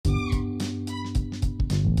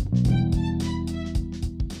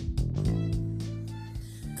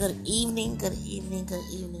Good evening, good evening, good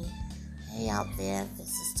evening. Hey out there, this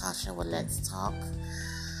is Tasha with Let's Talk.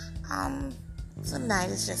 Tonight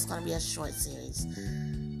is just going to be a short series.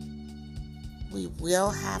 We will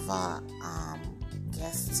have a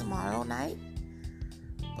guest tomorrow night,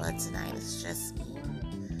 but tonight it's just me.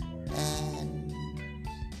 And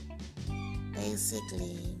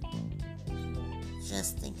basically,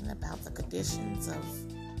 just thinking about the conditions of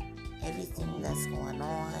everything that's going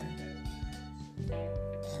on and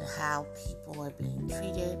how people are being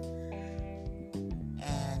treated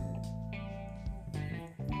and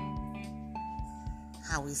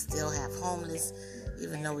how we still have homeless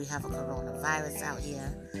even though we have a coronavirus out here.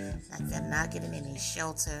 Like, they're not getting any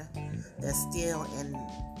shelter. They're still in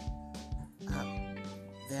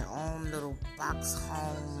their own little box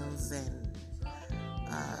homes and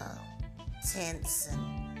tents, and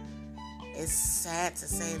it's sad to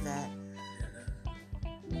say that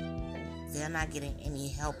they're not getting any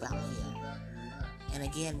help out here. And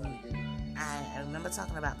again, I remember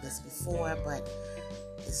talking about this before, but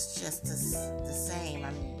it's just the same.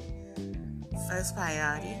 I mean, first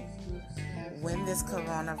priority, when this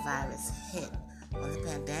coronavirus hit, when the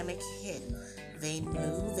pandemic hit, they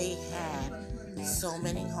knew they had so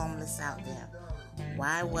many homeless out there.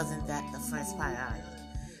 Why wasn't that the first priority?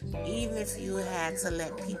 Even if you had to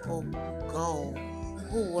let people go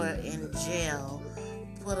who were in jail,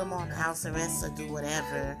 put them on house arrest or do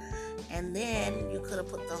whatever, and then you could have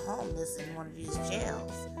put the homeless in one of these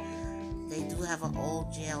jails. They do have an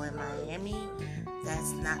old jail in Miami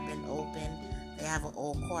that's not been open. They have an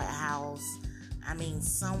old courthouse. I mean,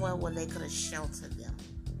 somewhere where they could have sheltered them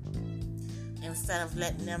instead of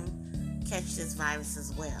letting them catch this virus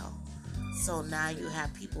as well. So now you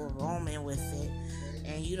have people roaming with it,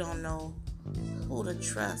 and you don't know who to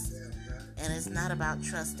trust. And it's not about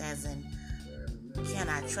trust as in, can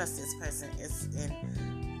I trust this person? It's in,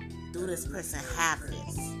 do this person have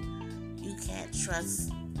this? You can't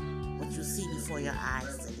trust what you see before your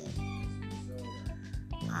eyes today.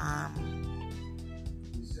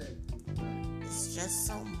 It's just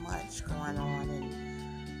so much going on, and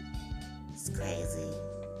it's crazy.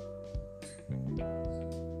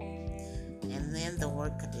 And then the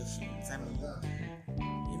work conditions. I mean,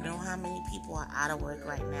 you know how many people are out of work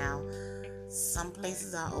right now? Some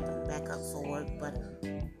places are opening back up for work, but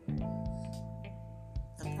the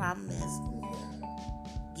problem is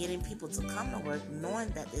getting people to come to work knowing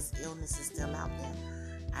that this illness is still out there.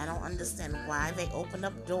 I don't understand why they open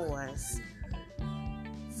up doors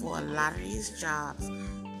for a lot of these jobs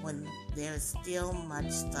when there's still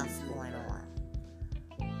much stuff going on.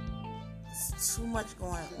 It's too much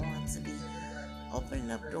going on to be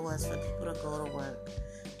opening up doors for people to go to work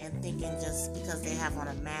and thinking just because they have on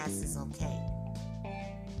a mask is okay.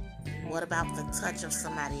 What about the touch of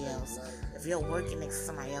somebody else? If you're working next to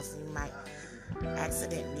somebody else, you might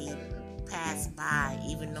accidentally pass by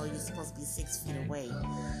even though you're supposed to be 6 feet away.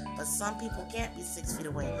 But some people can't be 6 feet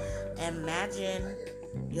away. Imagine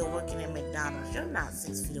you're working at McDonald's. You're not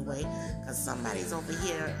 6 feet away because somebody's over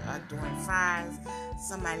here doing fries.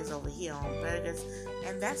 Somebody's over here on burgers.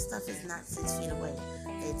 And that stuff is not 6 feet away.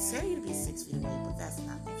 They tell you to be 6 feet away, but that's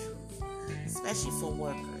not the truth. Especially for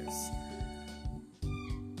workers.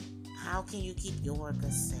 How can you keep your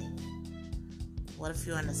workers safe? What if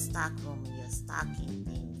you're in a stock room and you're stocking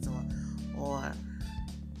things, or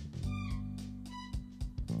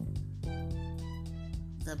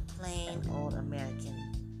the plain old American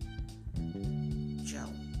Joe?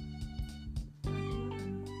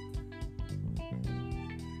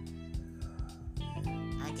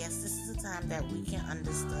 I guess this is a time that we can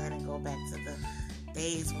understand and go back to the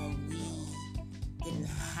days when we didn't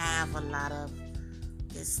have a lot of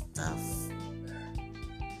this stuff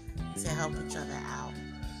to help each other out.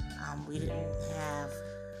 We didn't have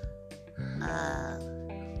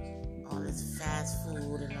all this fast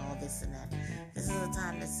food and all this and that. This is a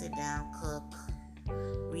time to sit down, cook,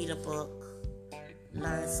 read a book,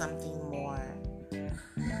 learn something more.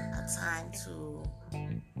 A time to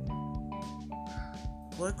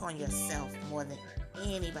work on yourself more than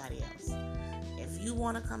anybody else. If you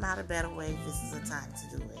want to come out a better way, this is a time to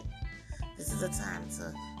do it. This is a time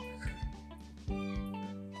to,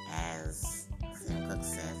 as Sam Cooke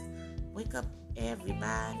says, wake up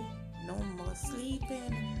everybody, no more sleeping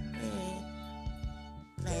in bed.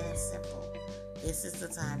 Plain and simple. This is the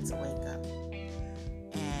time to wake up.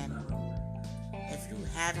 And if you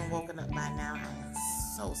haven't woken up by now, I am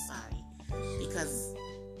so sorry, because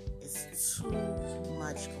it's too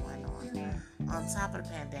much going on. On top of the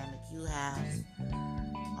pandemic, you have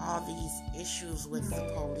all these issues with the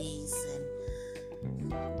police, and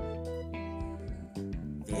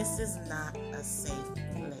This is not a safe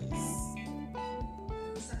place.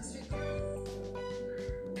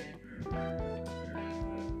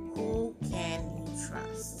 Who can you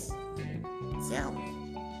trust? Tell me.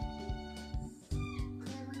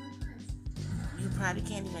 You probably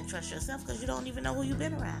can't even trust yourself because you don't even know who you've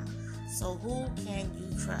been around. So who can you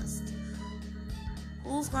trust?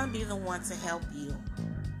 Who's going to be the one to help you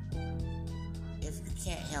if you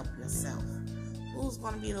can't help yourself? Who's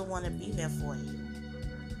going to be the one to be there for you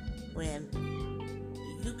when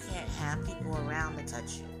you can't have people around to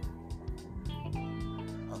touch you?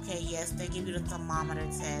 Okay, yes, they give you the thermometer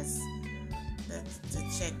test to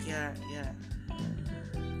check your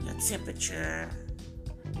temperature.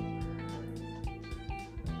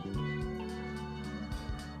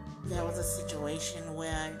 There was a situation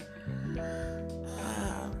where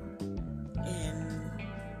in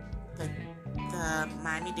the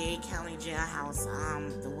Miami-Dade County Jailhouse,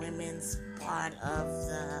 the women's part of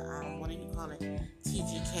the, what do you call it,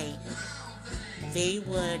 TGK, they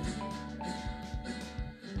would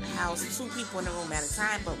house 2 people in a room at a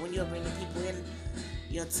time, but when you're bringing people in,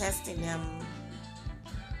 you're testing them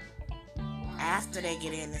after they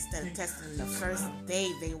get in instead of testing them the first day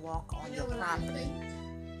they walk on your property.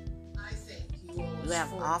 You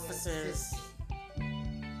have officers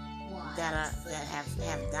that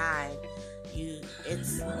have died.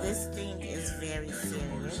 This thing is very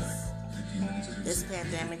serious. This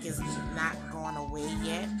pandemic is not going away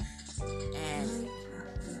yet, and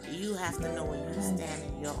you have to know where you stand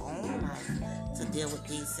in your own life to deal with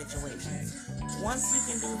these situations. Once you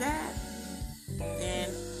can do that, then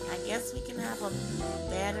I guess we can have a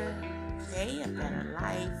better day, a better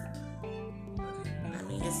life. I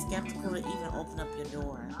mean, it's skeptical to even open up your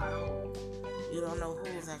door. You don't know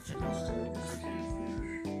who's at your door.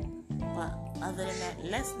 But other than that,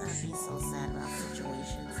 let's not be so sad about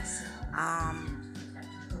situations.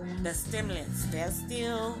 The stimulants, they're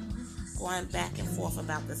still going back and forth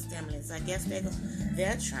about the stimulants. I guess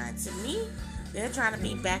they're trying to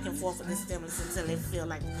be back and forth with the stimulants until they feel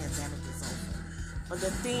like the pandemic is over. But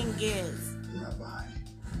the thing is,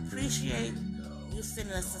 appreciate you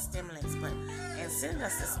sending us the stimulants, but in sending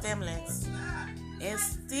us the stimulants, it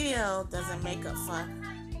still doesn't make up for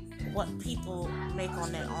what people make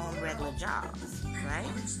on their own regular jobs,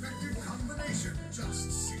 right?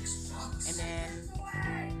 And then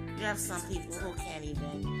you have some people who can't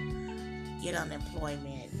even get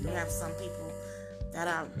unemployment. You have some people that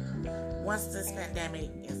are, once this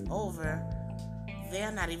pandemic is over,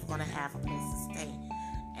 they're not even going to have a place to stay.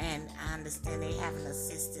 And I understand they have an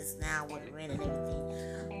assistance now with rent and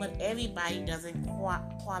everything, but everybody doesn't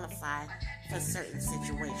qualify for certain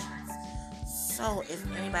situations. So if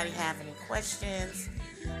anybody have any questions,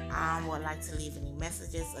 would like to leave any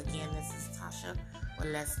messages, again, this is Tasha. Well,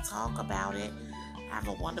 let's talk about it. Have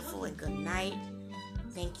a wonderful and good night.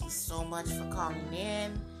 Thank you so much for calling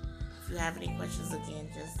in. If you have any questions, again,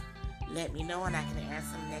 just let me know and I can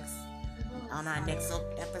answer them on our next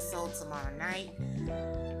episode tomorrow night.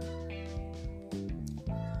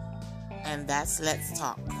 And that's Let's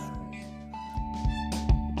Talk.